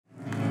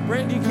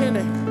Randy, you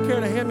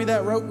care to hand me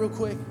that rope real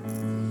quick?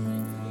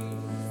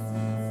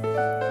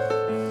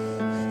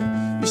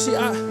 You see,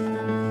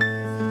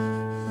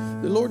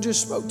 the Lord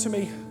just spoke to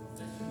me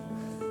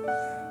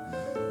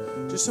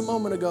just a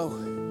moment ago.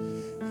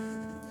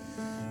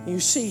 And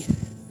you see,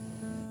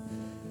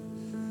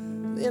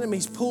 the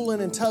enemy's pulling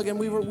and tugging.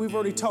 We've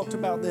already talked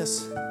about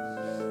this.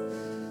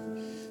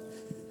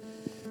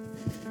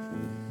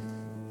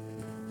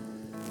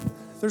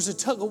 There's a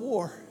tug of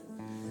war.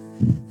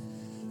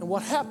 And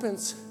what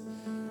happens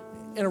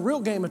in a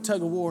real game of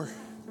tug of war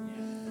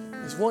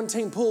is one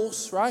team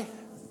pulls, right?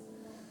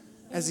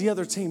 As the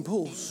other team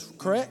pulls,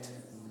 correct?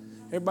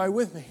 Everybody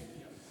with me?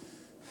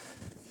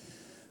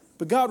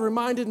 But God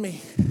reminded me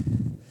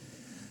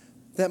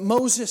that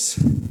Moses,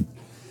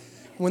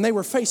 when they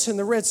were facing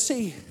the Red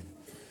Sea,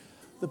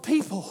 the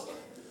people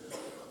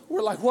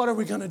were like, what are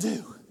we going to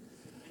do?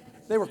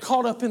 They were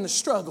caught up in the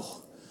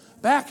struggle,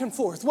 back and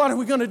forth. What are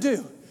we going to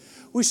do?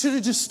 We should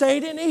have just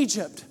stayed in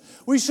Egypt.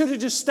 We should have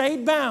just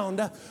stayed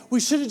bound. We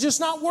should have just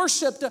not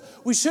worshiped.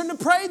 We shouldn't have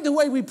prayed the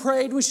way we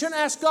prayed. We shouldn't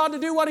ask God to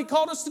do what He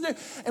called us to do.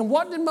 And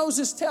what did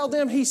Moses tell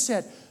them? He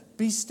said,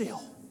 be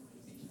still.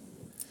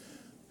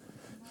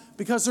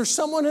 Because there's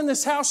someone in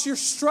this house, you're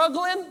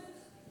struggling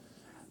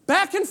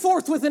back and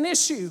forth with an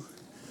issue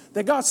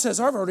that God says,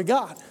 I've already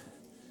got.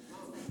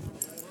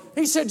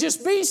 He said,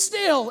 just be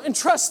still and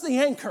trust the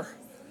anchor.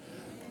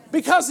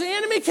 Because the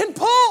enemy can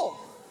pull,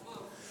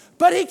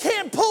 but he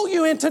can't pull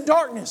you into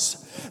darkness.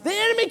 The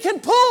enemy can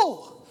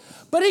pull,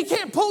 but he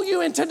can't pull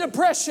you into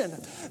depression.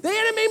 The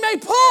enemy may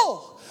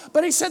pull,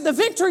 but he said the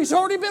victory's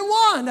already been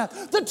won.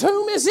 The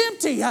tomb is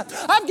empty.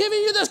 I've given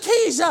you the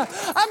keys.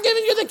 I've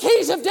given you the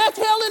keys of death,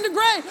 hell, and the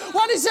grave.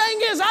 What he's saying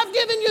is, I've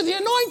given you the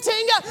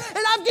anointing,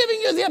 and I've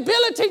given you the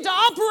ability to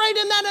operate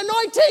in that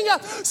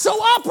anointing, so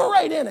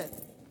operate in it.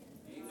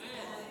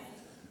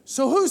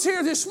 So who's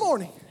here this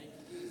morning?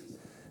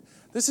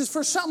 This is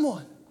for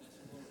someone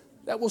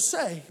that will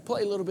say,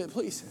 play a little bit,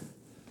 please.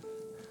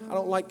 I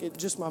don't like it,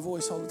 just my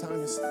voice all the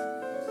time.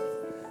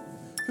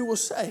 Who will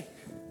say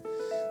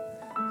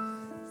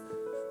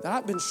that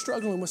I've been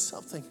struggling with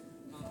something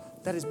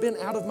that has been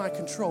out of my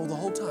control the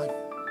whole time.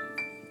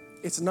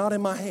 It's not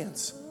in my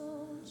hands.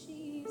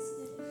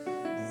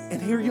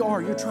 And here you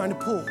are, you're trying to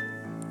pull.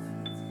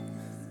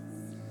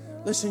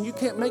 Listen, you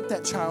can't make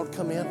that child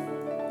come in,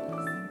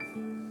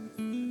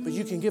 but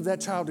you can give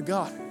that child to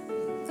God.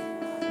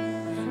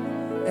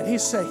 And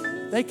He's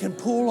saying, they can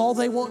pull all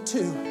they want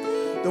to.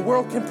 The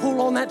world can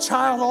pull on that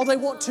child all they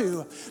want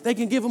to. They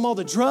can give them all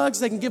the drugs.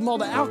 They can give them all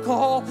the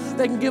alcohol.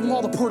 They can give them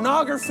all the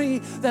pornography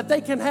that they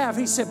can have.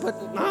 He said, but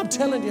I'm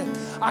telling you,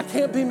 I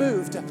can't be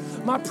moved.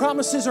 My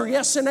promises are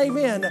yes and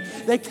amen.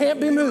 They can't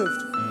be moved.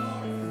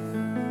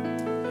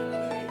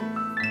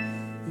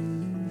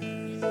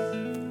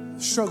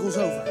 Struggle's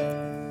over.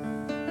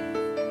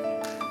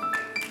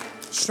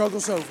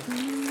 Struggle's over.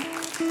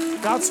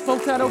 God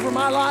spoke that over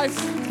my life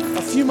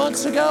a few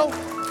months ago.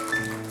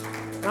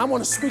 And I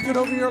want to speak it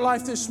over your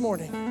life this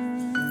morning.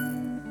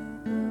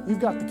 You've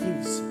got the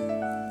keys.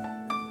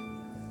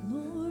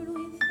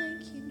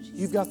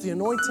 You've got the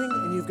anointing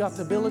and you've got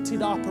the ability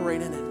to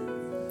operate in it.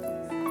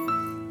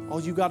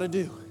 All you got to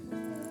do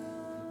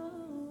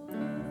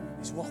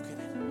is walk in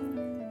it.